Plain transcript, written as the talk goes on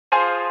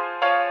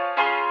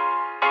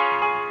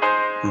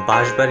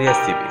Banshbaria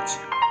sea beach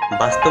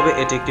বাস্তবে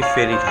এটি একটি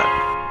ফেরি ঘাট।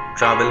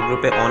 ট্রাভেল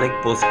গ্রুপে অনেক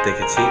পোস্ট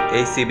দেখেছি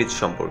এই সি বিচ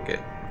সম্পর্কে।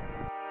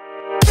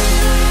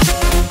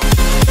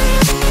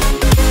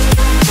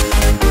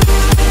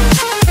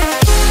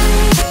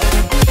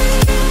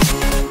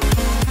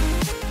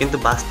 কিন্তু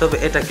বাস্তবে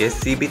এটাকে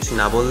সি বিচ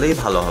না বললেই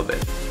ভালো হবে।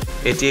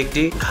 এটি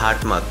একটি ঘাট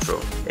মাত্র।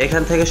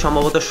 এখান থেকে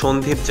সম্ভবত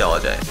সন্দ্বীপ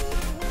যাওয়া যায়।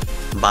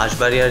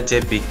 বাঁশবাড়িয়ার যে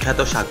বিখ্যাত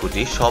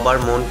সাঁকুটি সবার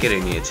মন কেড়ে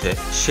নিয়েছে,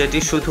 সেটি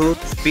শুধু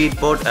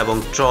স্পিডবোট এবং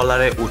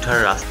ট্রলারে ওঠার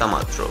রাস্তা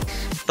মাত্র।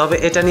 তবে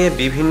এটা নিয়ে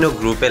বিভিন্ন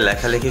গ্রুপে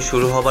লেখালেখি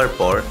শুরু হবার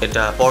পর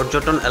এটা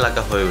পর্যটন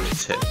এলাকা হয়ে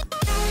উঠেছে।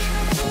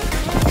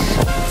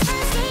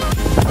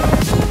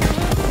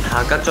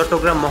 ঢাকা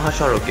চট্টগ্রাম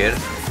মহাসড়কের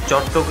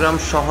চট্টগ্রাম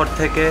শহর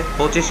থেকে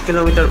 25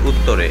 কিলোমিটার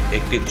উত্তরে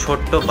একটি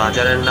ছোট্ট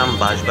বাজারের নাম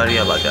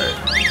বাঁশবাড়িয়া বাজার।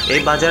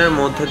 এই বাজারের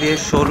মধ্য দিয়ে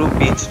সরু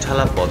পিচ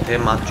ঢালা পথে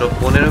মাত্র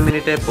 15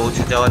 মিনিটে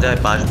পৌঁছে যাওয়া যায়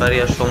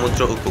বাঁশবাড়িয়া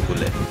সমুদ্র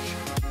উপকূলে।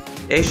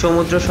 এই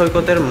সমুদ্র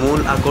সৈকতের মূল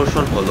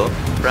আকর্ষণ হলো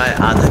প্রায়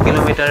আধা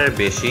কিলোমিটারের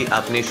বেশি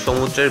আপনি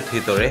সমুদ্রের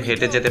ভিতরে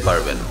হেঁটে যেতে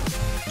পারবেন।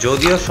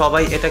 যদিও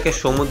সবাই এটাকে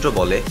সমুদ্র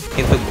বলে,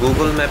 কিন্তু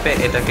গুগল ম্যাপে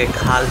এটাকে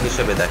খাল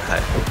হিসেবে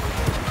দেখায়।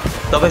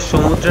 তবে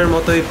সমুদ্রের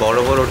মতোই বড়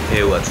বড়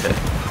ঢেউ আছে।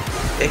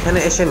 এখানে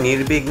এসে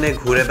নির্বিঘ্নে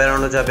ঘুরে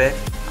বেড়ানো যাবে,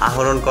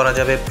 আহরণ করা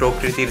যাবে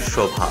প্রকৃতির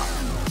শোভা।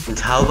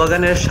 ঝাউ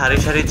বাগানের সারি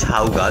সারি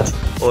ঝাউ গাছ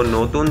ও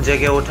নতুন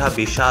জেগে ওঠা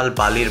বিশাল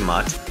বালির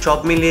মাঠ, সব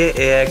মিলিয়ে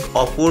এক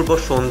অপূর্ব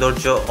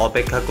সৌন্দর্য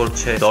অপেক্ষা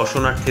করছে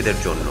দর্শনার্থীদের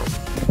জন্য।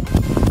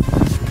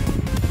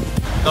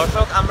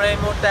 দর্শক, আমরা এই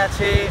মুহূর্তে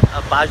আছি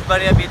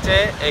বাঁশবাড়িয়া বিচে।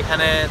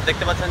 এখানে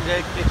দেখতে পাচ্ছেন যে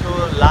কিছু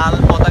লাল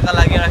পতাকা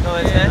লাগিয়ে রাখা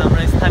হয়েছে।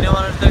 আমরা স্থানীয়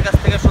মানুষদের কাছ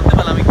থেকে শুনতে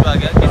পেলাম একটু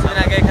আগে, কিছুদিন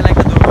আগে এখানে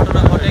একটা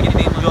দুর্ঘটনা ঘটে,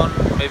 3 জন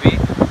মেবি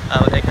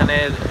এখানে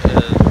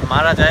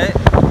মারা যায়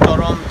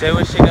চরম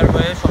ঢেউয়ের শিকার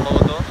হয়ে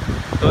সম্ভবত।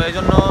 তো এই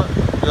জন্য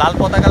লাল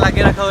পতাকা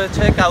লাগিয়ে রাখা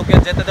হয়েছে, কাউকে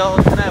যেতে দেওয়া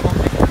হচ্ছে না। এবং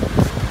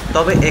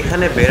তবে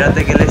এখানে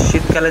বেড়াতে গেলে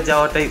শীতকালে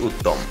যাওয়াটাই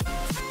উত্তম,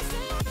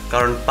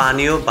 কারণ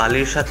পানীয়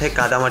বালির সাথে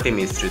কাদামাটি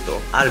মিশ্রিত।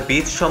 আর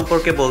বীজ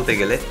সম্পর্কে বলতে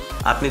গেলে,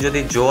 আপনি যদি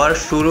জোয়ার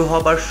শুরু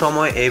হবার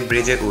সময় এই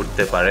ব্রিজে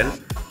উঠতে পারেন,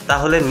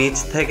 তাহলে নিচ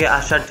থেকে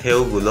আসা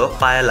ঢেউগুলো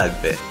পায়ে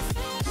লাগবে।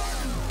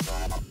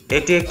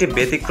 এটি একটি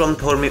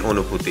ব্যতিক্রমধর্মী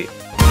অনুভূতি।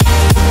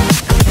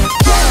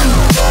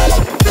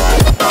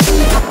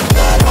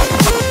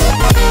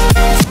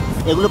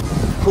 এগুলো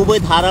খুবই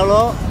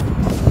ধারালো,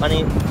 মানে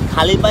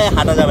খালি পায়ে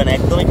হাঁটা যাবে না,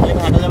 একদমই খালি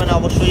পায়ে হাঁটা যাবে না।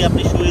 অবশ্যই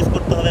আপনি শু ইউজ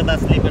করতে হবে বা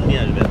স্লিপার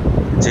নিয়ে আসবেন।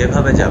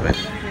 যেভাবে যাবেন,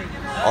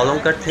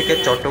 অলংকার থেকে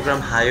চট্টগ্রাম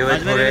হাইওয়ে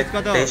ধরে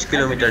 23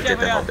 কিলোমিটার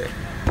যেতে হবে।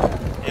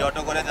 এই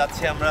অটো করে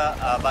যাচ্ছি আমরা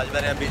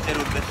বাঁশবাড়িয়া বিচের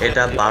উদ্দেশ্যে।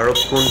 এটা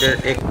বারবকুণ্ডের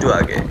একটু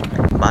আগে।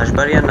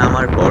 বাঁশবাড়িয়া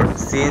নামার পর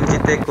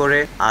সিএনজিতে করে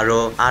আরো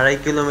 2.5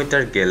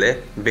 কিলোমিটার গেলে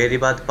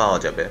বেড়িবাঁধ পাওয়া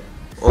যাবে।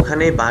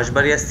 ওখানেই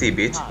বাঁশবাড়িয়া সি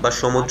বিচ বা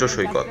সমুদ্র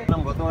সৈকত।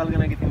 গতকালকে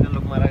নাকি 3 জন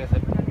লোক মারা গেছে।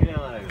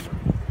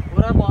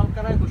 ওরা বল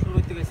খেলায় গোসল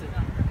করতে গেছে,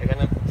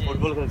 এখানে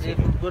ফুটবল খেলছে।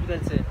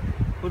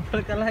 ফুটবল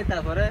খেলায়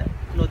তারপরে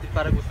নদীর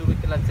পাড়ে গোসল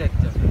করতে লাগছে,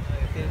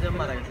 3 জন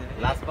মারা গেছে।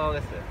 লাশ পাওয়া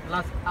গেছে,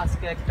 লাশ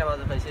আজকে 1টা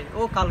বাজে পাইছে।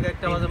 ও কালকে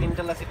 1টা বাজে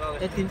 3টা লাশ পাওয়া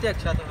গেছে। এই 3টা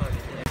একসাথে পাওয়া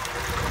গেছে।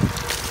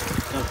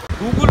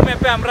 গুগল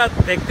ম্যাপে আমরা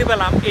দেখতে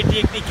পেলাম এটি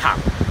একটি খাল,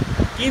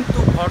 কিন্তু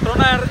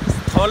ঘটনার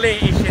স্থলে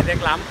এসে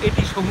দেখলাম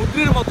এটি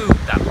সমুদ্রের মতো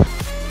উত্তাল।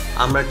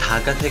 আমরা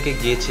ঢাকা থেকে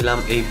গিয়েছিলাম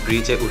এই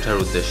ব্রিজে ওঠার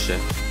উদ্দেশ্যে,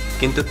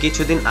 কিন্তু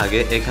কিছুদিন আগে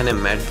এখানে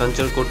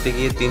ম্যাডভেঞ্চার করতে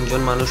গিয়ে 3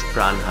 জন মানুষ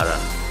প্রাণ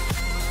হারান।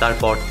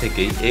 তারপর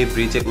থেকেই এই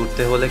ব্রিজে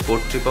উঠতে হলে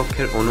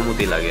কর্তৃপক্ষের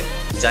অনুমতি লাগে।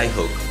 যাই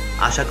হোক,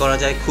 আশা করা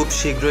যায় খুব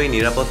শীঘ্রই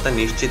নিরাপত্তা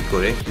নিশ্চিত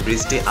করে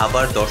ব্রিজটি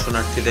আবার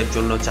দর্শনার্থীদের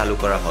জন্য চালু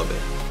করা হবে।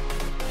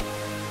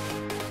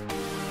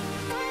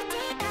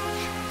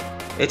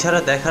 এছাড়া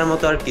দেখার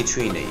মতো আর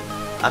কিছুই নেই।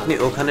 আপনি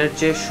ওখানের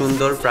চেয়ে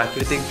সুন্দর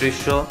প্রাকৃতিক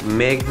দৃশ্য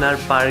মেঘনার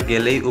পার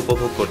গেলেই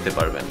উপভোগ করতে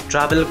পারবেন।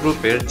 ট্রাভেল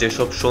গ্রুপের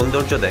যেসব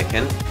সৌন্দর্য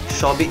দেখেন,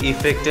 সবই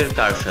ইফেক্টের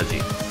কারসাজি।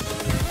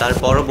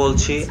 তারপরও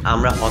বলছি,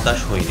 আমরা হতাশ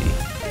হইনি।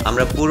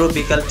 আমরা পুরো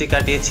বিকালটি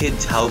কাটিয়েছি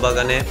ঝাউ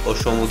বাগানে ও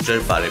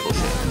সমুদ্রের পাড়ে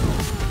বসে।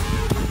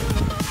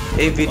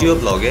 এই ভিডিও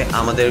ব্লগে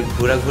আমাদের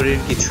ঘোরাঘুরির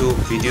কিছু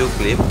ভিডিও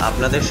ক্লিপ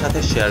আপনাদের সাথে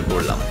শেয়ার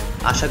করলাম।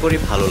 আশা করি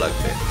ভালো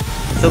লাগবে।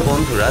 তো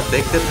বন্ধুরা,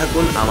 দেখতে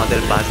থাকুন আমাদের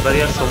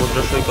বাঁশবাড়িয়ার সমুদ্র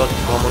সৈকত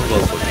ভ্রমণ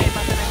গল্পটি।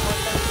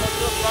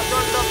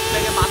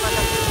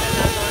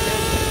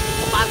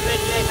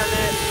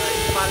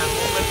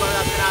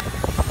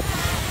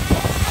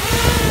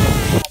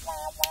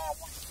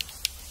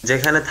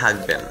 যেখানে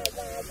থাকবেন,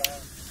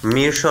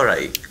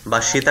 মিরসরাই বা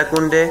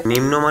সীতাকুণ্ডে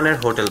নিম্নমানের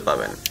হোটেল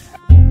পাবেন।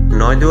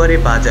 নয়দুয়ারি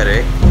বাজারে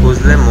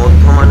খুঁজলে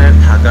মধ্যমানের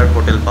থাকার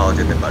হোটেল পাওয়া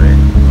যেতে পারে।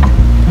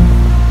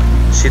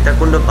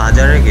 সীতাকুণ্ড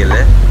বাজারে গেলে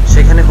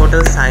সেখানে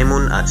হোটেল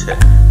সাইমন আছে।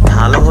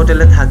 ভালো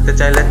হোটেলে থাকতে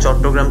চাইলে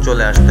চট্টগ্রাম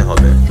চলে আসতে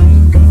হবে।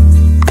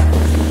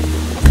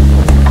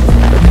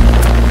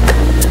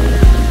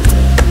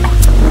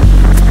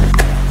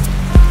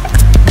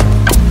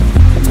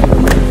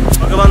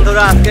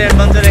 বন্ধুরা, আজকের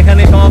অ্যাডভেঞ্চার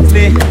এখানেই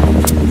সমাপ্তি।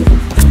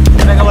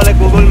 এটাকে বলে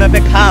গুগল ম্যাপে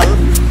খাল,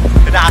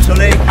 এটা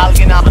আসলেই খাল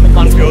কিনা আমি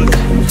কনফিউজ।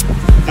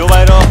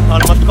 জোবাইরও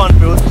অলমোস্ট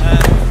কনফিউজ,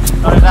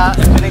 কারণ এটা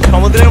অ্যাকচুয়ালি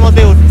সমুদ্রের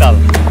মধ্যে উত্তাল।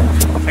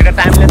 এটা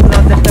টাইমলেস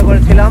নেওয়ার চেষ্টা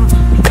করেছিলাম,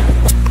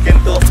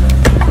 কিন্তু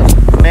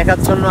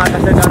মেঘাচ্ছন্ন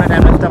আকাশের কারণে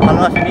ড্যামেজটা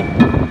ভালো আসেনি।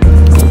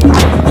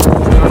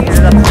 ফিরে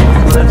যাচ্ছি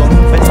আমাদের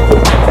গন্তব্যে।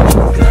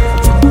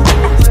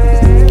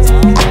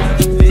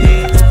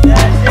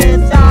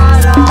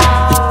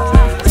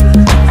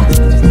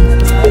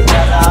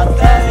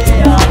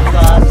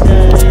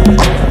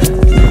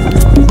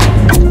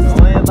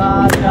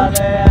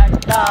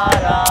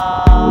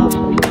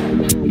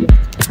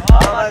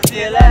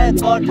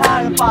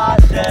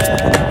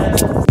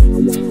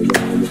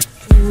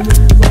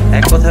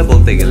 এক কথায়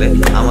বলতে গেলে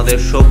আমাদের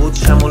সবুজ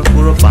শ্যামল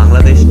পুরো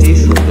বাংলাদেশটি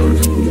সুন্দর।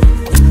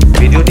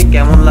 ভিডিওটি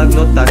কেমন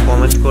লাগলো তা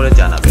কমেন্ট করে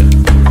জানাবেন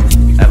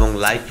এবং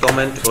লাইক,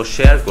 কমেন্ট ও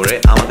শেয়ার করে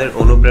আমাদের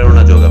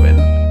অনুপ্রেরণা যোগাবেন।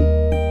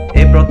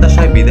 এই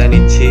প্রত্যাশায় বিদায়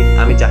নিচ্ছি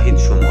আমি Zahid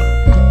Suman.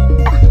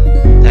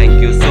 Thank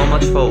you so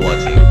much for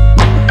watching.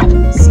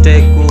 Stay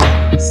cool,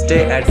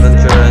 stay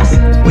adventurous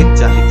with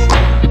Jahid.